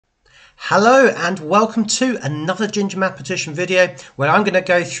Hello and welcome to another Ginger Mathematician video where I'm going to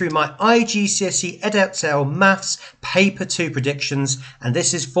go through my iGCSE Edexcel Maths Paper 2 predictions, and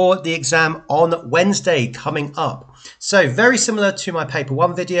this is for the exam on Wednesday coming up. So very similar to my Paper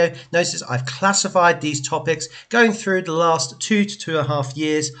 1 video, notice I've classified these topics going through the last 2 to 2.5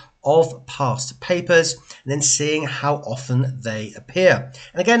 years of past papers and then seeing how often they appear.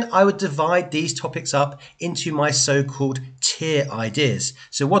 And again, I would divide these topics up into my so-called tier ideas.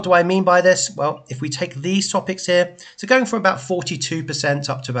 So what do I mean by this? Well, if we take these topics here, so going from about 42%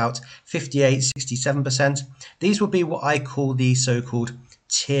 up to about 58, 67%, these will be what I call the so-called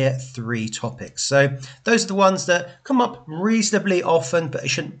Tier 3 topics. So those are the ones that come up reasonably often, but it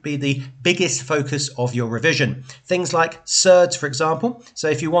shouldn't be the biggest focus of your revision. Things like surds, for example. So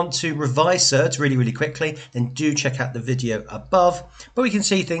if you want to revise surds really quickly, then do check out the video above. But we can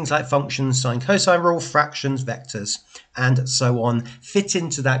see things like functions, sine, cosine rule, fractions, vectors, and so on fit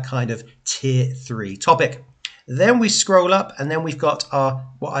into that kind of Tier 3 topic. Then we scroll up and then we've got our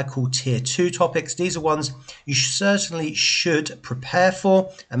what I call Tier 2 topics. These are ones you certainly should prepare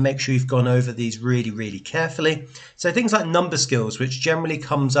for and make sure you've gone over these really carefully. So things like number skills, which generally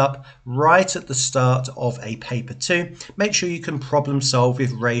comes up right at the start of a paper 2. Make sure you can problem solve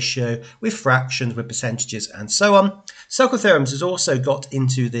with ratio, with fractions, with percentages and so on. Circle theorems has also got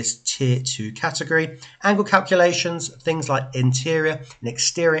into this Tier 2 category. Angle calculations, things like interior and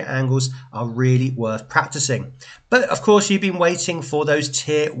exterior angles are really worth practicing. But of course, you've been waiting for those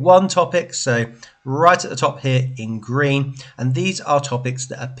Tier 1 topics, so right at the top here in green, and these are topics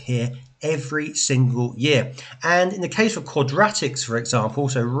that appear every single year. And in the case of quadratics, for example,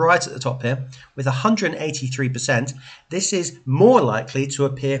 so right at the top here, with 183%, this is more likely to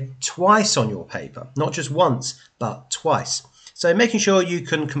appear twice on your paper, not just once, but twice. So making sure you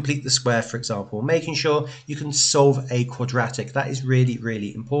can complete the square, for example, making sure you can solve a quadratic, that is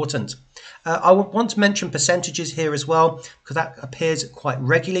really important. I want to mention percentages here as well, because that appears quite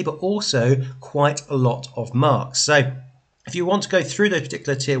regularly, but also quite a lot of marks. So if you want to go through those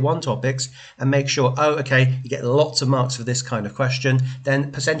particular Tier 1 topics and make sure, oh, okay, you get lots of marks for this kind of question,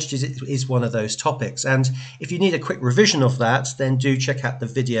 then percentages is one of those topics. And if you need a quick revision of that, then do check out the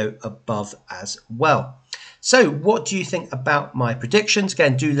video above as well. So what do you think about my predictions?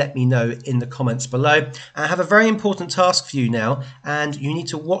 Again, do let me know in the comments below. I have a very important task for you now, and you need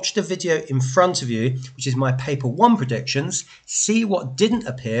to watch the video in front of you, which is my Paper 1 predictions, see what didn't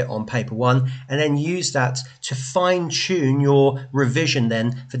appear on Paper 1, and then use that to fine-tune your revision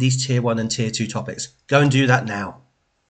then for these Tier 1 and Tier 2 topics. Go and do that now.